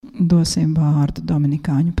dosim vārdu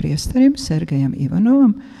Dominikāņu priesterim Sergejam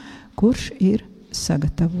Ivanovam, kurš ir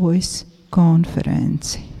sagatavojis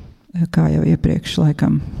konferenci. Kā jau iepriekš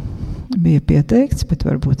laikam bija pieteikts, bet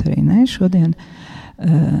varbūt arī nē, šodien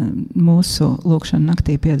mūsu lūkšanu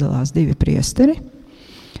naktī piedalās 2 priesteri.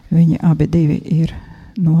 Viņi abi 2 ir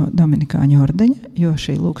no Dominikāņu ordeņa, jo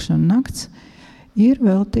šī lūkšanu nakts ir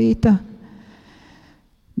veltīta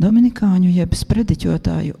Dominikāņu jeb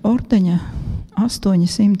sprediķotāju ordeņa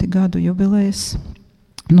 800 gadu jubilejas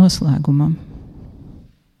noslēgumam.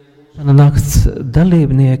 Nakts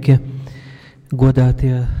dalībnieki,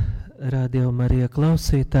 godātie Radio Marija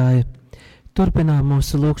klausītāji, turpinām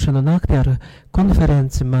mūsu lūkšanu nakti ar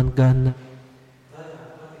konferenci. Man gan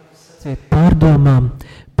pārdomām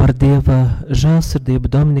par Dieva žēlsirdību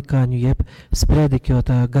Dominikāņu jeb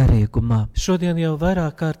sprediķotāju garīgumā. Šodien jau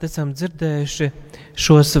vairāk kārt esam dzirdējuši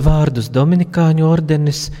šos vārdus Dominikāņu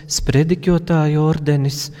ordenis, sprediķotāju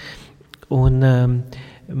ordenis, un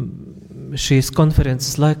šīs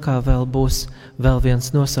konferences laikā vēl būs viens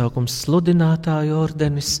nosaukums sludinātāju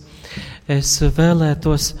ordenis. Es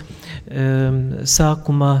vēlētos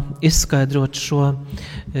sākumā izskaidrot šo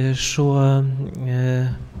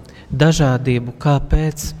dažādību,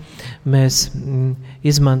 kāpēc mēs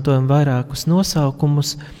izmantojam vairākus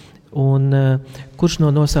nosaukumus un kurš no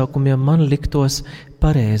nosaukumiem man liktos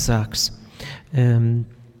pareizāks.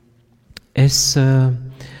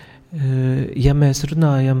 Ja mēs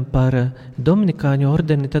runājam par Dominikāņu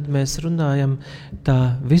ordeni, tad mēs runājam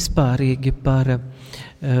tā vispārīgi par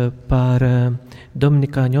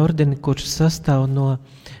Dominikāņu ordeni, kurš sastāv no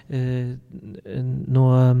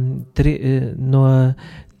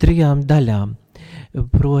 3 daļām.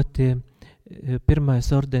 Proti, pirmais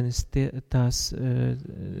ordenis tie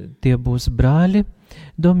būs brāļi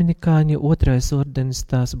Dominikāņi, otrais ordenis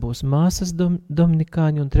tās būs māsas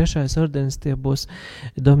Dominikāņi, un trešais ordenis tie būs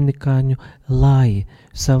Dominikāņu lai.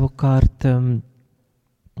 Savukārt,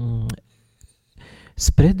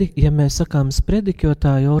 ja mēs sakām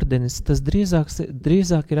sprediķotāju ordenis, tas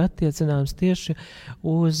drīzāk ir attiecināms tieši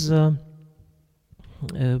uz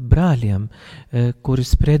brāļiem, kuri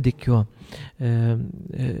sprediķo,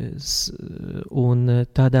 un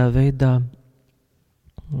tādā veidā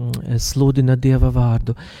sludina Dieva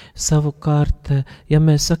vārdu. Savukārt, ja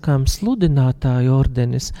mēs sakām sludinātāju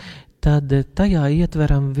ordenis, tad tajā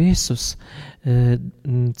ietveram visus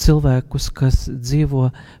cilvēkus, kas dzīvo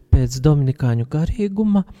pēc Dominikāņu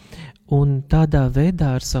garīguma, un tādā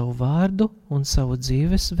veidā ar savu vārdu un savu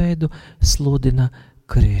dzīvesveidu sludina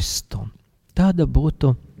Kristu. Tāda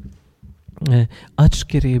būtu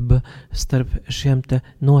atšķirība starp šiem te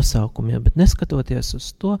nosaukumiem, bet neskatoties uz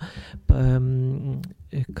to,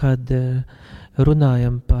 kad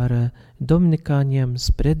runājam par Dominikāņiem,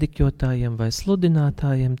 sprediķotājiem vai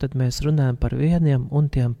sludinātājiem, tad mēs runājam par vieniem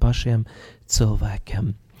un tiem pašiem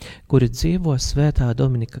cilvēkiem, kuri dzīvo svētā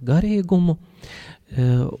Dominika garīgumu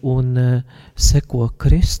un seko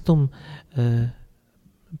Kristum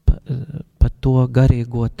pa to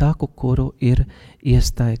garīgo taku, kuru ir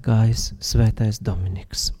iestaigājis svētais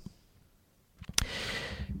Dominiks.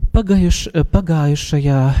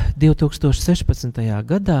 Pagājušajā 2016.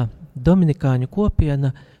 gadā Dominikāņu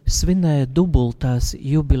kopiena svinēja dubultās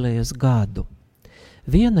jubilejas gadu.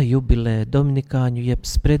 Viena jubileja Dominikāņu jeb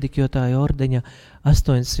sprediķotāju ordeņa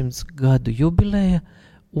 800 gadu jubileja,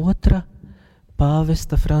 otra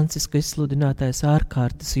pāvesta Franciska izsludinātais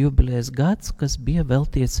ārkārtas jubilejas gads, kas bija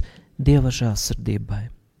veltīts Dieva žēlsirdībai.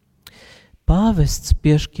 Pāvests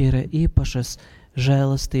piešķīra īpašas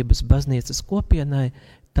žēlastības baznīcas kopienai,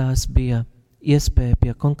 tās bija iespēja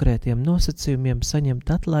pie konkrētiem nosacījumiem saņemt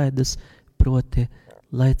atlaides, proti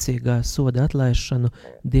laicīgā soda atlaišanu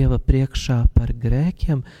Dieva priekšā par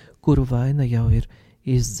grēkiem, kuru vaina jau ir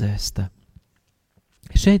izdzēsta.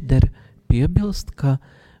 Šeit der piebilst, ka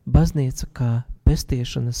baznīca kā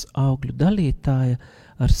pestīšanas augļu dalītāja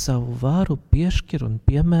ar savu vāru piešķir un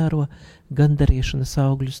piemēro gandarīšanas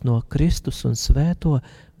augļus no Kristus un svēto,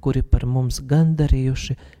 kuri par mums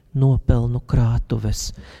gandarījuši nopelnu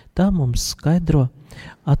krātuves. Tā mums skaidro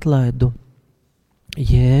atlaidu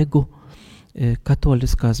jēgu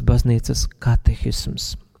katoliskās baznīcas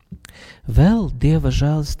katehisms. Vēl Dieva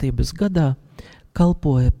žēlastības gadā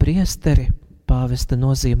kalpoja priesteri, pāvesta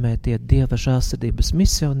nozīmētie Dieva žēlsirdības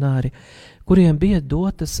misionāri, kuriem bija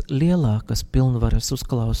dotas lielākas pilnvaras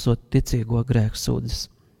uzklausot ticīgo grēksūdzes.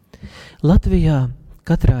 Latvijā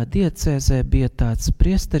katrā diecēzē bija tāds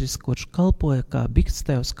priesteris, kurš kalpoja kā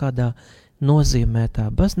bikstevs kādā nozīmētā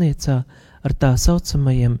baznīcā ar tā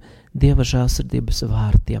saucamajiem Dieva žēlsirdības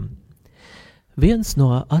vārtiem. Viens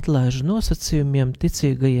no atlaižu nosacījumiem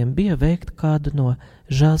ticīgajiem bija veikt kādu no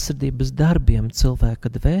žēlsirdības darbiem cilvēka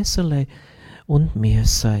dvēselei un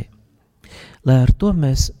miesai. Lai ar to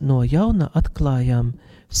mēs no jauna atklājām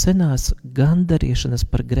senās gandarīšanas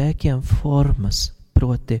par grēkiem formas,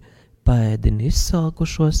 proti paēdini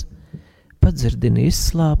izsalkušos, padzirdini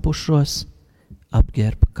izslāpušos,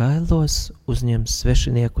 apģērba kailos, uzņem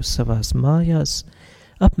svešiniekus savās mājās,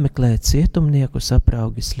 apmeklē cietumniekus,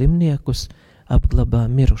 apraugi slimniekus, apglabā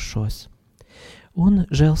mirušos. Un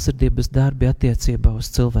žēlsirdības darbi attiecībā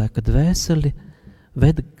uz cilvēka dvēseli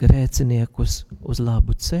ved grēciniekus uz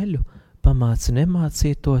labu ceļu, pamāci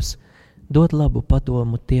nemācītos, dod labu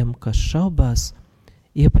padomu tiem, kas šaubās,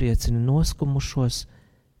 iepriecina noskumušos,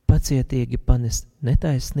 pacietīgi panest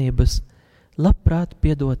netaisnības, labprāt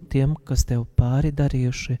piedod tiem, kas tev pāri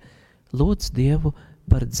darījuši, lūdz Dievu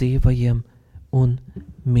par dzīvajiem un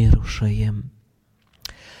mirušajiem.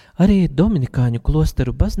 Arī Dominikāņu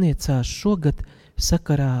klosteru baznīcās šogad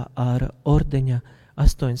sakarā ar ordeņa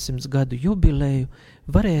 800 gadu jubileju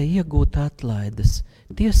varēja iegūt atlaides,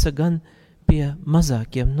 tiesa gan pie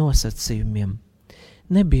mazākiem nosacījumiem.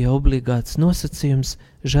 Nebija obligāts nosacījums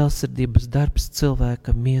žēlsirdības darbs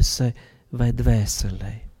cilvēka miesai vai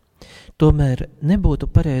dvēselei. Tomēr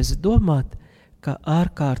nebūtu pareizi domāt, ka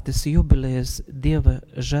ārkārtas jubilejas Dieva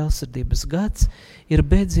žēlsirdības gads ir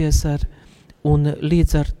beidzies un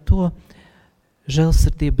līdz ar to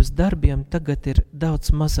žēlsirdības darbiem tagad ir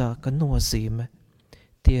daudz mazāka nozīme.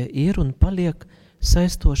 Tie ir un paliek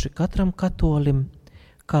saistoši katram katolim,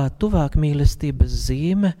 kā tuvāk mīlestības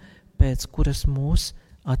zīme, pēc kuras mūs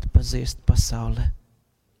atpazīst pasaule.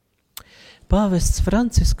 Pāvests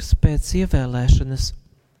Francisks pēc ievēlēšanas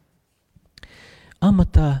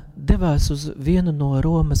amatā devās uz vienu no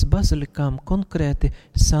Romas bazilikām, konkrēti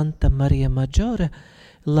Santa Marija Maggiore,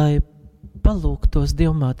 lai palūgtos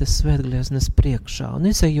Dievmātes svētglieznes priekšā, un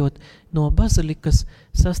izejot no bazilikas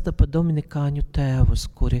sastapa Dominikāņu tēvus,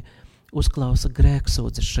 kuri uzklausa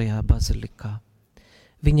grēksūdzes šajā bazilikā.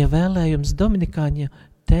 Viņa vēlējums Dominikāņu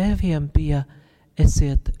tēviem bija: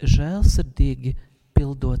 esiet žēlsirdīgi,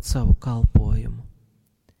 pildot savu kalpojumu.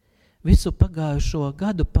 Visu pagājušo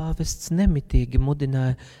gadu pāvests nemitīgi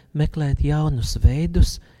mudināja meklēt jaunus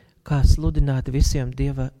veidus, kā sludināt visiem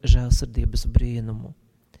Dieva žēlsirdības brīnumu.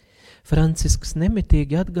 Francisks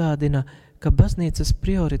nemitīgi atgādina, ka baznīcas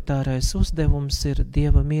prioritārais uzdevums ir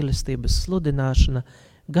Dieva mīlestības sludināšana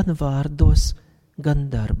gan vārdos, gan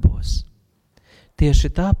darbos. Tieši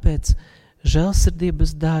tāpēc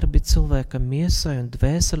žēlsirdības darbi cilvēka miesai un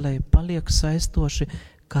dvēselei paliek saistoši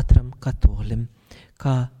katram katolim,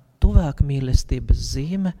 kā tuvāk mīlestības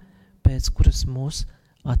zīme, pēc kuras mūs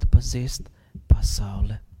atpazīst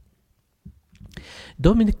pasaule.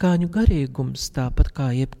 Dominikāņu garīgums, tāpat kā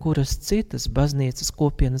jebkuras citas baznīcas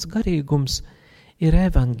kopienas garīgums, ir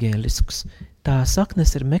evaņģēlisks. Tā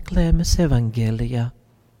saknes ir meklējamas evaņģēlijā.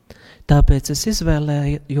 Tāpēc es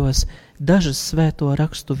izvēlējos dažas svēto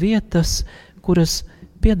rakstu vietas, kuras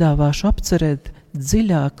piedāvāšu apcerēt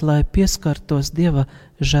dziļāk, lai pieskartos Dieva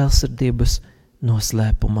žēlsirdības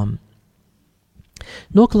noslēpumam.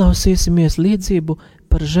 Noklausīsimies līdzību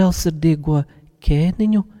par žēlsirdīgo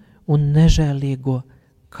ķēniņu un nežēlīgo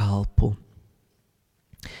kalpu.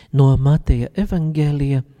 No Mateja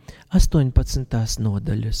evaņģēlija 18.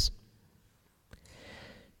 nodaļas.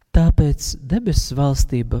 Tāpēc debesu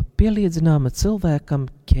valstība pielīdzināma cilvēkam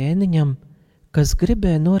ķēniņam, kas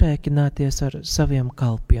gribēja norēķināties ar saviem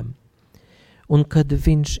kalpiem. Un kad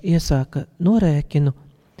viņš iesāka norēķinu,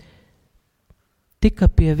 tika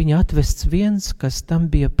pie viņa atvests viens, kas tam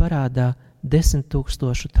bija parādā 10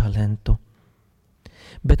 000 talentu.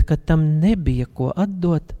 Bet, kad tam nebija ko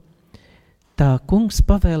atdot, tā kungs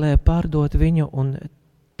pavēlēja pārdot viņu un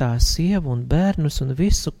tā sievu un bērnus un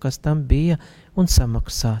visu, kas tam bija, un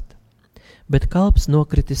samaksāt. Bet kalps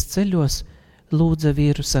nokritis ceļos, lūdza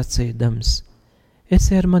vīru sacīdams: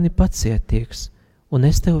 esi ar mani pacietīgs, un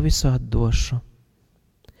es tev visu atdošu.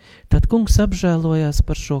 Tad kungs apžēlojās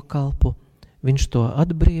par šo kalpu, viņš to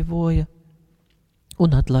atbrīvoja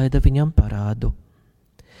un atlaida viņam parādu.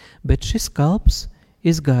 Bet šis kalps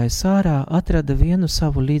izgājis ārā, atrada vienu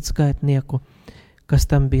savu līdzgaitnieku, kas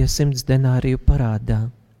tam bija 100 denāriju parādā,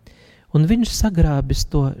 un viņš sagrābis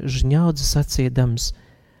to žņaudzi sacīdams: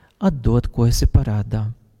 atdod, ko esi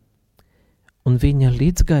parādā. Un viņa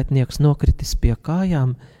līdzgaitnieks nokritis pie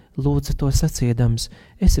kājām, lūdza to sacīdams: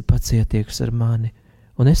 esi pacietīgs ar mani,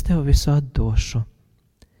 un es tev visu atdošu.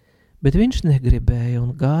 Bet viņš negribēja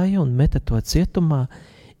un gāja un meta to cietumā,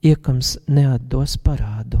 iekams neatdos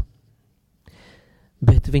parādu.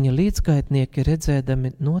 Bet viņa līdzgaitnieki,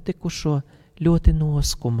 redzēdami notikušo, ļoti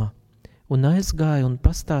noskuma un aizgāja un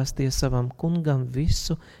pastāstīja savam kungam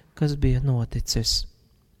visu, kas bija noticis.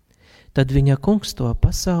 Tad viņa kungs to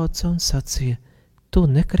pasauca un sacīja: Tu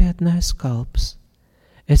nekrietnais kalps,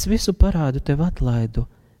 es visu parādu tev atlaidu,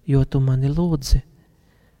 jo tu mani lūdzi.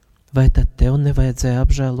 Vai tad tev nevajadzēja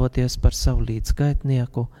apžēloties par savu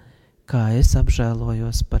līdzgaitnieku, kā es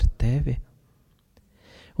apžēlojos par tevi?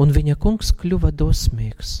 Un viņa kungs kļuva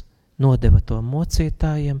dusmīgs, nodeva to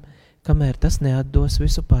mocītājiem, kamēr tas neatdos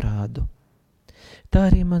visu parādu. Tā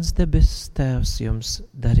arī mans debesis tēvs jums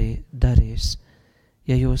darīs,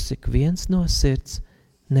 ja jūs ik viens no sirds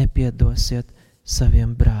nepiedosiet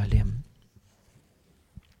saviem brāļiem.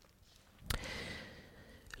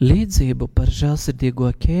 Līdzību par žēlsirdīgo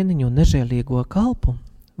ķēniņu un nežēlīgo kalpu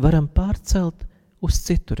varam pārcelt uz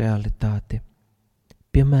citu realitāti.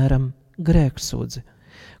 Piemēram, grēksūdzi,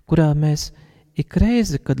 kurā mēs ik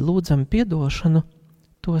reizi, kad lūdzam piedošanu,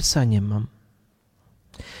 to saņemam.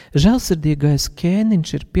 Žēlsirdīgais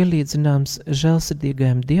ķēniņš ir pielīdzināms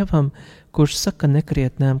žēlsirdīgajam dievam, kurš saka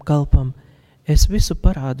nekrietnējam kalpam: Es visu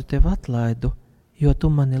parādu tev atlaidu, jo tu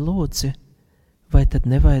mani lūdzi. Vai tad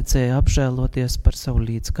nevajadzēja apžēloties par savu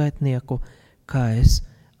līdzgaitnieku, kā es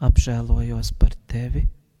apžēlojos par tevi?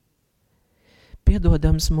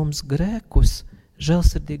 Piedodams mums grēkus,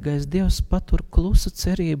 žēlsirdīgais Dievs patur klusu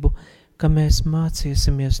cerību, ka mēs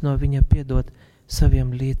mācīsimies no viņa piedot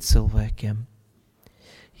saviem līdzcilvēkiem.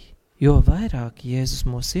 Jo vairāk Jēzus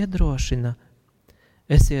mūs iedrošina: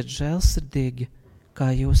 Esiet žēlsirdīgi,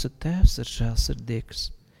 kā jūsu tēvs ir žēlsirdīgs.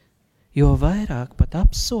 Jo vairāk pat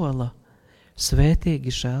apsola: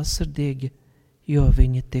 Svētīgi žēlsirdīgi, jo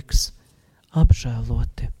viņi tiks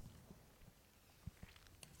apžēloti.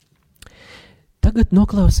 Tagad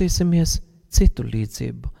noklausīsimies citu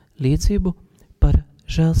līdzību par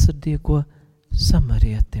žēlsirdīgo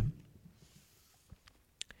samarieti.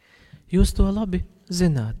 Jūs to labi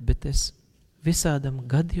zināt, bet es visādam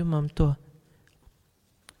gadījumam to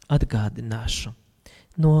atgādināšu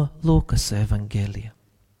no Lūkas evaņģēlija.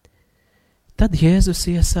 Tad Jēzus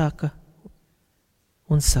iesāka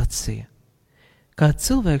un sacīja: Kāds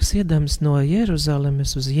cilvēks iedams no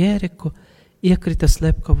Jeruzalemes uz Jēriku, iekrita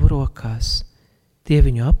slepkavu rokās. Tie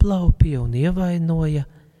viņu aplaupīja un ievainoja,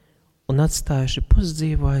 un atstājuši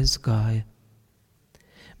pusdzīvu aizgāja.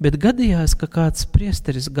 Bet gadījās, ka kāds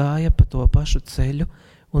priesteris gāja pa to pašu ceļu,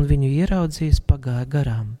 un viņu ieraudzījis pagāja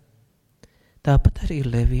garām. Tāpat arī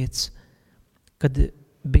levīts, kad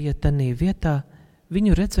bija tanī vietā,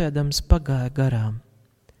 viņu redzēdams pagāja garām.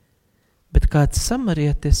 Bet kāds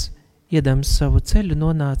samarietis, iedams savu ceļu,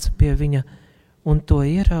 nonāca pie viņa un to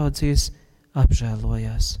ieraudzījis,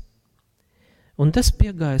 apžēlojās. Un tas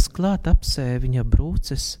piegājis klāt, apsēja viņa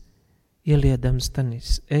brūces, ieliedams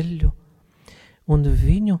tanis eļļu un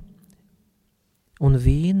viņu un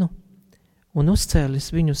vīnu, un uzcēlis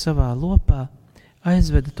viņu savā lopā,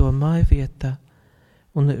 aizveda to mājvietā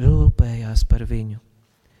un rūpējās par viņu.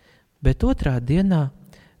 Bet otrā dienā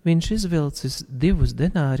viņš izvilcis 2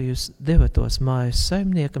 denārijus, deva tos mājas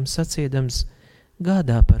saimniekam, sacīdams: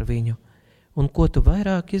 Gādā par viņu, un ko tu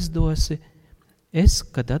vairāk izdosi, es,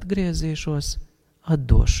 kad atgriezīšos,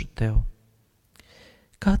 atdošu tev.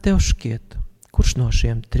 Kā tev šķiet, kurš no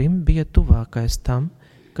šiem 3 bija tuvākais tam,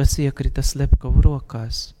 kas iekrita slepkavu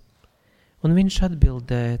rokās? Un viņš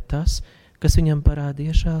atbildēja: tas, kas viņam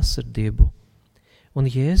parādīja žēlsirdību. Un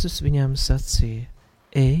Jēzus viņam sacīja: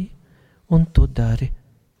 Ej, un tu dari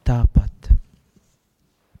tāpat.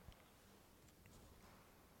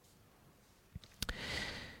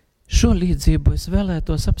 Šo līdzību es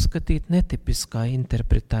vēlētos apskatīt netipiskā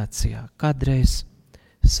interpretācijā. Kādreiz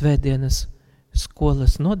svētdienas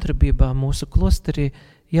skolas nodarbībā mūsu klosterī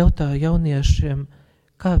jautāja jauniešiem,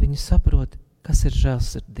 kā viņi saprot, kas ir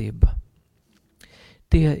žēlsirdība.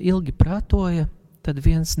 Tie ilgi prātoja, tad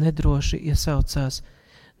viens nedroši iesaucās: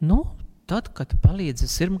 tad, kad palīdzi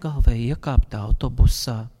sirmgalvei iekāpt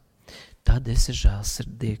autobusā, tad esi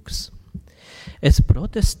žēlsirdīgs. Es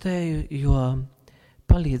protestēju, jo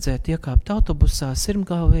palīdzēt iekāpt autobusā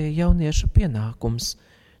sirmgalvei jaunieša pienākums.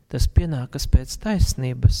 Tas pienākas pēc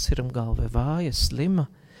taisnības, sirmgalve vāja, slima,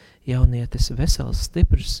 jaunietis vesels,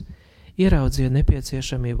 stiprs, ieraudzīja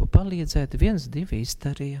nepieciešamību palīdzēt, 1, 2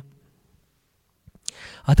 izdarīja.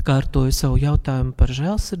 Atkārtoju savu jautājumu par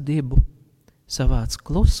žēlsirdību, savāds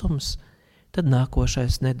klusums, tad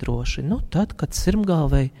nākošais nedroši. Tad, kad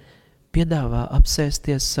sirmgalvei piedāvā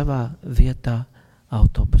apsēsties savā vietā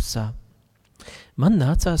autobusā. Man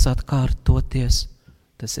nācās atkārtoties.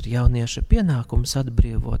 Tas ir jaunieša pienākums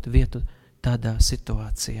atbrīvot vietu tādā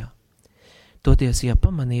situācijā. Toties, ja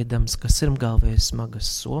pamanīdams, ka sirmgalvēs smagas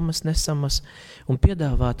somas nesamas un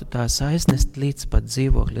piedāvātu tās aiznest līdz pat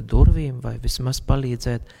dzīvokļa durvīm vai vismaz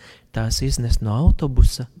palīdzēt tās iznest no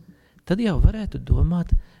autobusa, tad jau varētu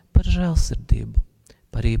domāt par žēlsirdību,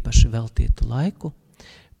 par īpaši veltītu laiku,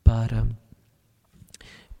 par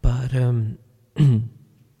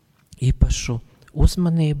īpašu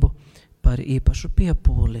uzmanību, par īpašu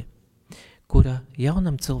piepūli, kura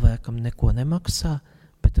jaunam cilvēkam neko nemaksā,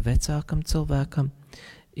 bet vecākam cilvēkam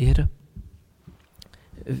ir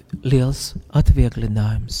liels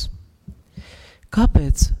atvieglinājums.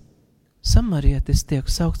 Kāpēc samarietis tiek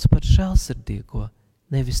saukts par žēlsirdīgo,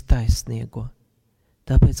 nevis taisnīgo?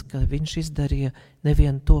 Tāpēc, ka viņš izdarīja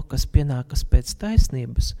nevien to, kas pienākas pēc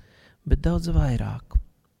taisnības, bet daudz vairāk.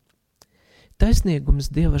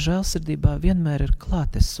 Taisnīgums Dieva žēlsirdībā vienmēr ir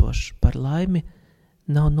klātesošs, par laimi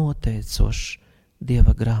nav noteicošs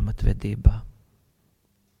Dieva grāmatvedībā.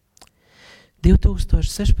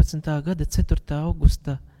 2016. gada 4.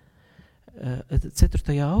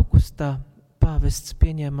 augustā pāvests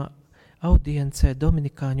pieņēma audiencē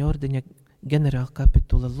Dominikāņu ordeņa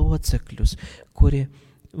ģenerālkapitula locekļus, kuri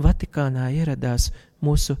Vatikānā ieradās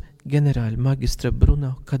mūsu ģenerāļa magistra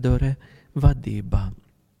Bruno Kadore vadībā.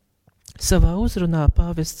 Savā uzrunā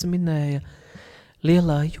pāvests minēja,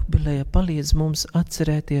 lielā jubileja palīdz mums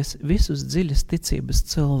atcerēties visus dziļas ticības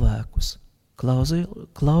cilvēkus,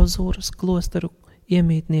 klauzūras klosteru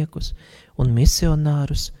iemītniekus un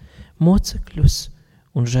misionārus, mocekļus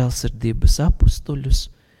un žēlsirdības apustuļus,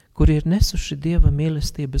 kuri ir nesuši Dieva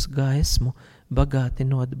mīlestības gaismu,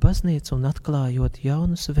 bagātinot baznīcu un atklājot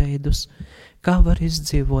jaunus veidus, kā var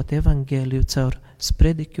izdzīvot evaņģēliju caur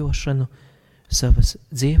sprediķošanu, savas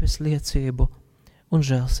dzīves liecību un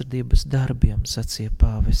žēlsirdības darbiem, sacīja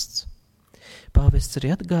pāvests. Pāvests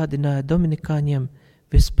arī atgādināja dominikāņiem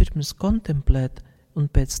vispirms kontemplēt un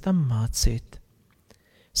pēc tam mācīt.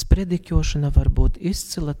 Sprediķošana var būt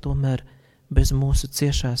izcila, tomēr bez mūsu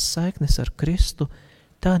ciešās saiknes ar Kristu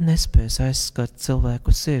tā nespēs aizskart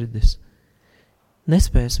cilvēku sirdis,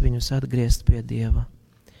 nespēs viņus atgriezt pie Dieva.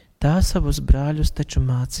 Tā savus brāļus taču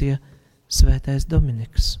mācīja svētais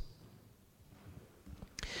Dominiks.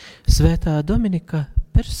 Svētā Dominika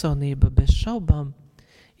personība bez šaubām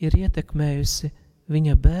ir ietekmējusi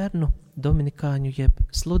viņa bērnu, dominikāņu jeb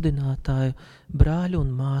sludinātāju, brāļu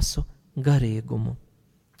un māsu garīgumu.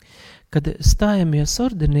 Kad stājamies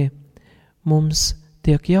ordenī, mums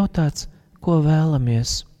tiek jautāts, ko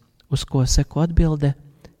vēlamies, uz ko seko atbilde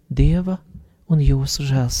Dieva un jūsu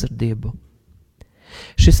žēlsirdību.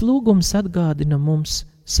 Šis lūgums atgādina mums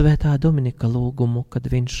svētā Dominika lūgumu, kad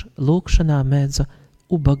viņš lūgšanā mēdza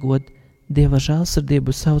ubagot Dieva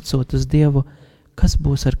žēlsirdību, saucot uz Dievu, kas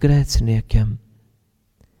būs ar grēciniekiem.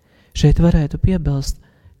 Šeit varētu piebilst,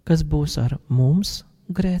 kas būs ar mums,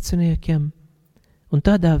 grēciniekiem, un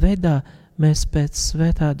tādā veidā mēs pēc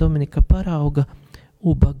svētā Dominika parauga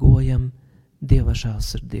ubagojam Dieva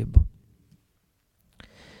žēlsirdību.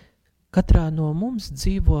 Katrā no mums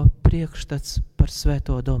dzīvo priekšstats par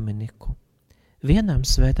svēto Dominiku. Vienam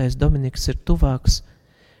svētais Dominiks ir tuvāks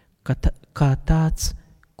kā tāds,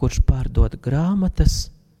 kurš pārdod grāmatas,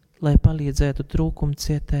 lai palīdzētu trūkumu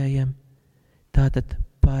cietējiem, tātad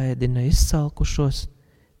paēdina izsalkušos,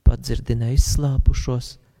 padzirdina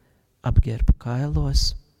izslāpušos, apģērba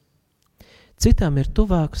kailos. Citam ir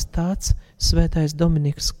tuvāks tāds svētais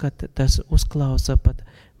Dominiks, kad tas uzklausa pat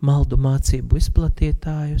maldu mācību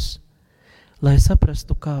izplatītājus, lai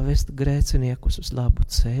saprastu, kā vest grēciniekus uz labu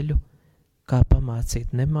ceļu, kā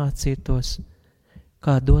pamācīt nemācītos,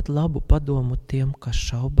 kā dot labu padomu tiem, kas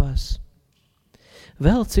šaubās.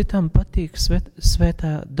 Vēl citam patīk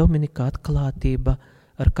svētā Dominika atklātība,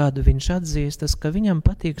 ar kādu viņš atzīstas, ka viņam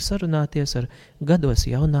patīk sarunāties ar gados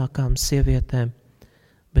jaunākām sievietēm,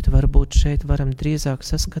 bet varbūt šeit varam drīzāk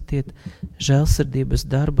saskatīt žēlsirdības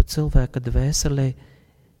darbu cilvēka dvēselē,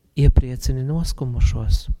 iepriecini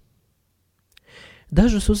noskumušos.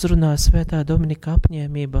 Dažus uzrunā svētā Dominika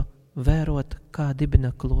apņēmība vērot, kā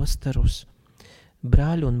dibina klosterus,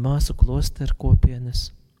 brāļu un māsu klosteru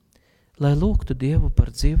kopienas, lai lūgtu Dievu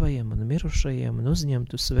par dzīvajiem un mirušajiem un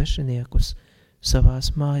uzņemtu svešiniekus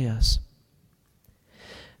savās mājās.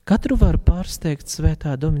 Katru var pārsteigt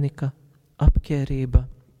svētā Dominika apķērība,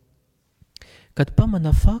 kad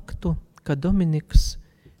pamana faktu, ka Dominiks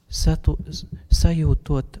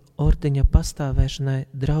sajūtot ordeņa pastāvēšanai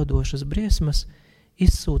draudošas briesmas,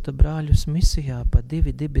 izsūta brāļus misijā pa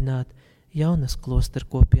 2 dibināt jaunas klosteru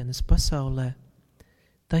kopienas pasaulē.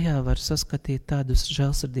 Tajā var saskatīt tādus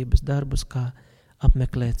žēlsirdības darbus, kā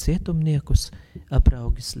apmeklēt cietumniekus,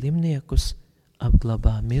 apraugi slimniekus,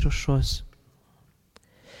 apglabā mirušos.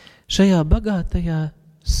 Šajā bagātajā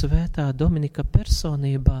svētā Dominika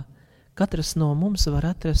personībā katrs no mums var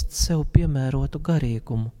atrast sev piemērotu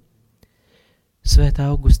garīgumu. Svētā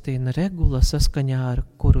Augustīna regula, saskaņā ar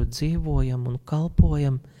kuru dzīvojam un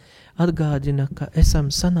kalpojam, atgādina, ka esam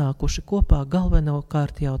sanākuši kopā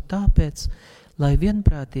galvenokārt jau tāpēc, lai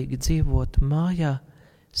vienprātīgi dzīvotu mājā,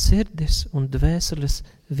 sirdis un dvēseles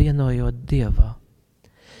vienojot Dievā.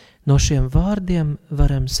 No šiem vārdiem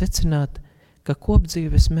varam secināt, ka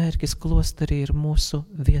kopdzīves mērķis klosterī ir mūsu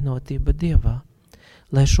vienotība Dievā.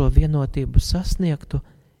 Lai šo vienotību sasniegtu,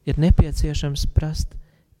 ir nepieciešams prast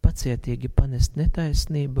pacietīgi panest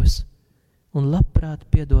netaisnības un labprāt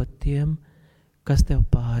piedot tiem, kas tev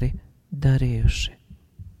pāri darījuši.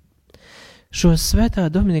 Šos svētā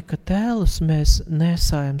Dominika tēlus mēs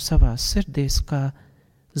nesājam savās sirdīs kā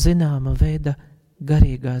zināma veida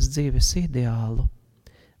garīgās dzīves ideālu.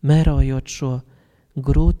 Mērojot šo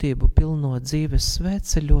grūtību pilno dzīves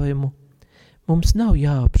svētceļojumu, mums nav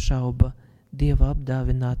jāapšauba Dieva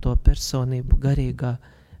apdāvināto personību garīgā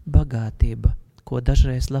bagātība, ko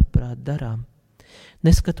dažreiz labprāt darām.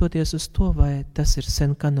 Neskatoties uz to, vai tas ir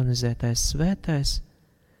sen kanonizētais svētais,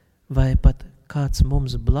 vai pat kāds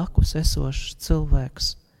mums blakus esošs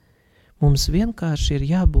cilvēks, mums vienkārši ir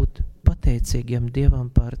jābūt pateicīgiem Dievam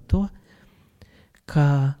par to,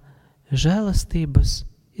 ka žēlastības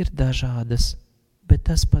ir dažādas, bet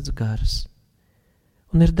tas pats gars.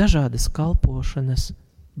 Un ir dažādas kalpošanas,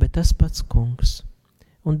 bet tas pats kungs.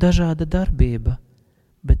 Un dažāda darbība,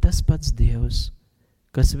 bet tas pats Dievs,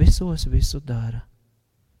 kas visos visu dara.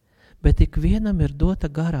 Bet ik vienam ir dota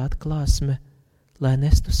gara atklāsme, lai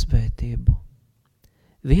nestu svētību.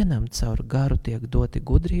 Vienam caur garu tiek doti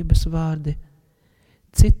gudrības vārdi,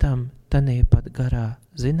 citam tanī pat garā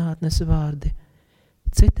zinātnes vārdi,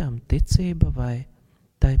 citam ticība vai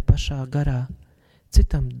tai pašā garā,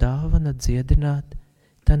 citam dāvana dziedināt,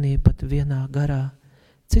 tanī pat vienā garā,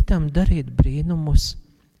 citam darīt brīnumus,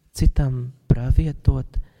 citam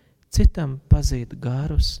pravietot, citam pazīt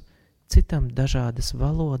garus, citam dažādas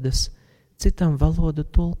valodas, citam valodu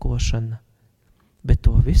tulkošana, bet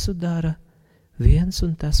to visu dara viens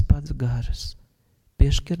un tas pats gars,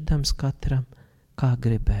 piešķirdams katram, kā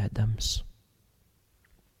gribēdams.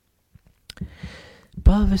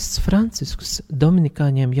 Pāvests Francisks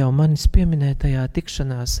Dominikāņiem jau manis pieminētajā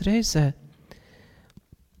tikšanās reizē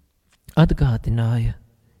atgādināja,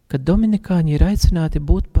 ka Dominikāņi ir aicināti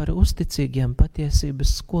būt par uzticīgiem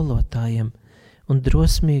patiesības skolotājiem un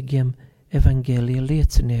drosmīgiem evaņģēlija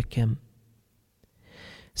lieciniekiem.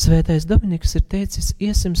 Svētais Dominiks ir teicis,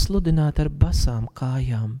 iesim sludināt ar basām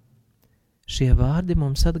kājām. Šie vārdi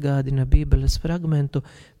mums atgādina Bībeles fragmentu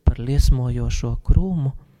par liesmojošo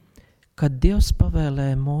krūmu, kad Dievs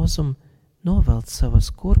pavēlēja Mūzum novelt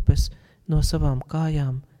savas kurpes no savām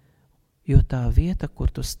kājām, jo tā vieta,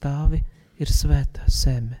 kur tu stāvi, ir svētā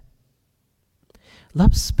zeme.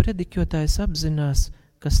 Labs prediķotājs apzinās,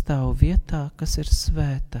 ka stāv vietā, kas ir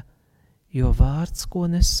svēta, jo vārds, ko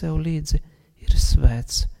nes sev līdzi, ir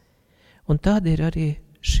svēts. Un tādi ir arī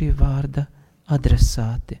šī vārda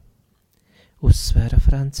adresāti, uzsvēra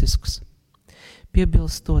Francisks,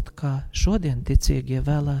 piebilstot, ka šodien ticīgie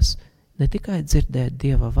vēlās ne tikai dzirdēt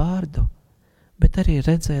Dieva vārdu, bet arī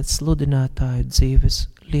redzēt sludinātāju dzīves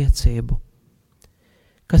liecību,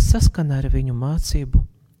 kas saskana ar viņu mācību.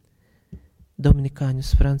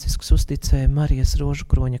 Dominikāņus Francisks uzticēja Marijas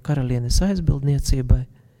Rožukroņa karalienes aizbildniecībai,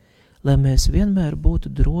 lai mēs vienmēr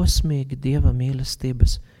būtu drosmīgi Dieva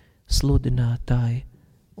mīlestības sludinātāji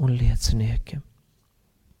un liecinieki.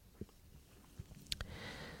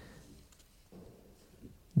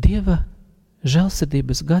 Dieva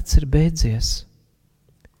žēlsirdības gads ir beidzies.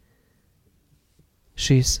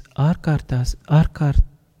 Šīs ārkārtais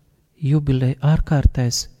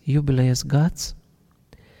jubilejas gads,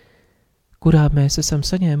 kurā mēs esam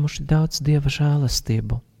saņēmuši daudz Dieva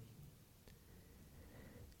žēlastību.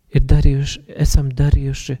 Esam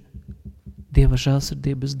darījuši Dieva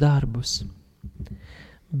žēlsirdības darbus,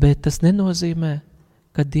 bet tas nenozīmē,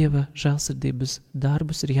 ka Dieva žēlsirdības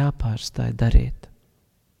darbus ir jāpārstāj darīt.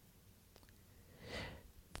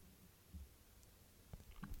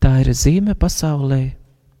 Tā ir zīme pasaulē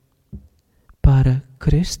par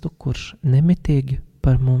Kristu, kurš nemitīgi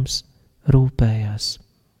par mums rūpējās.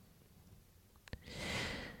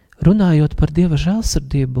 Runājot par Dieva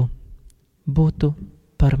žēlsirdību, būtu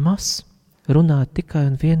par maz runāt tikai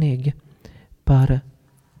un vienīgi par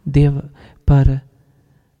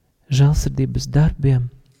žēlsirdības darbiem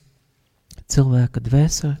cilvēka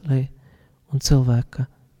dvēselei un cilvēka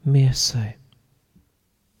miesai.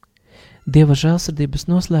 Dieva žēlsirdības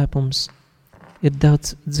noslēpums ir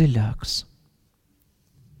daudz dziļāks.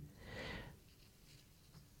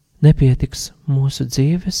 nepietiks mūsu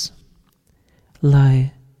dzīves,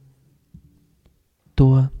 lai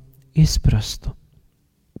to izprastu.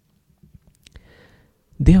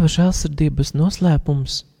 Dieva žēlsirdības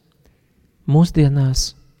noslēpums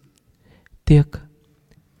mūsdienās tiek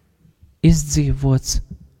izdzīvots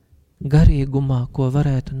garīgumā, ko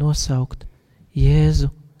varētu nosaukt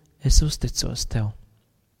Jēzu, es uzticos tev.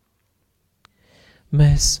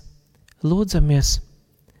 Mēs lūdzamies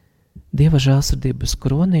Dieva žēlsirdības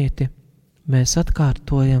kronīti, mēs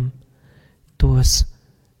atkārtojam tos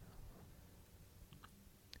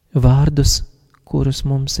vārdus, kurus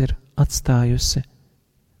mums ir atstājusi,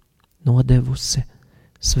 nodevusi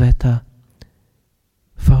svētā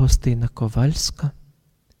Faustīna Kovaļska.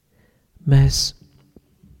 Mēs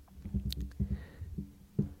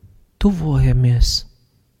tuvojamies,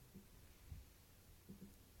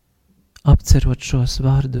 apcerot šos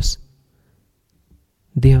vārdus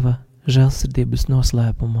Dieva žēlsirdības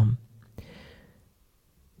noslēpumam.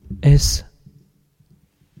 Es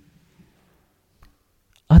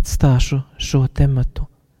atstāšu šo tematu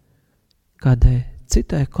kādai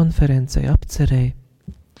citai konferencei apcerēji,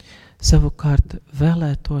 savukārt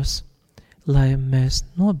vēlētos, lai mēs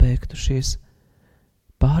nobeigtu šīs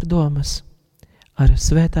pārdomas ar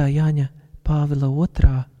svētā Jāņa Pāvila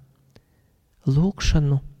II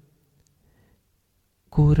lugšanu,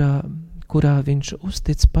 kurā viņš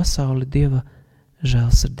uztic pasauli Dieva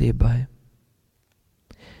žēlsirdībai.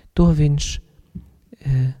 To viņš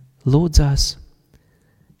lūdzās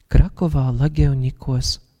Krakovā, Lagievņikos,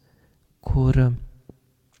 kur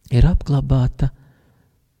ir apglabāta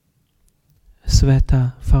svētā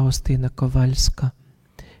Faustīna Kovaļska,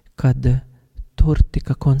 kad tur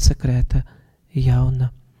tika konsekrēta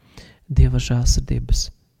jauna Dieva žēlsirdības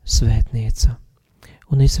svētnīca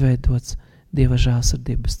un izveidots Dieva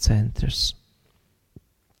žēlsirdības centrs.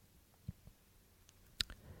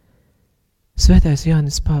 Svētais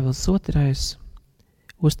Jānis Pāvils II,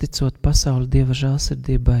 uzticot pasauli Dieva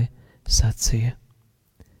žēlsirdībai, sacīja: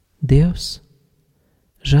 Dievs,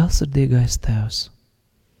 žēlsirdīgais Tēvs,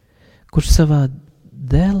 kurš savā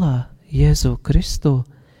dēlā Jēzu Kristu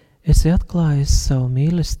esi atklājis savu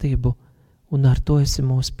mīlestību un ar to esi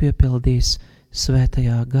mūs piepildījis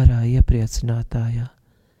svētajā garā iepriecinātājā.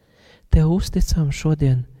 Tev uzticam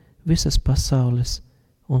šodien visas pasaules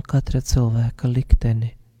un katra cilvēka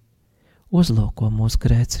likteni. Uzlūko mūsu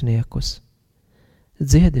grēciniekus,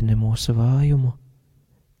 dziedini mūsu vājumu,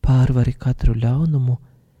 pārvari katru ļaunumu,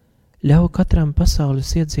 ļauj katram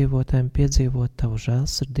pasaules iedzīvotājiem piedzīvot tavu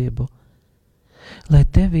žēlsirdību, lai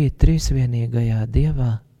tevī trīsvienīgajā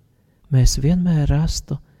Dievā mēs vienmēr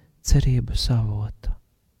rastu cerību savotu.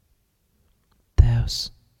 Tēvs,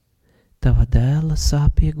 tava dēla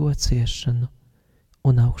sāpīgo ciešanu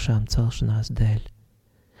un augšām celšanās dēļ,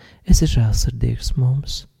 esi žēlsirdīgs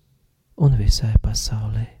mums un visai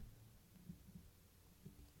pasaulē.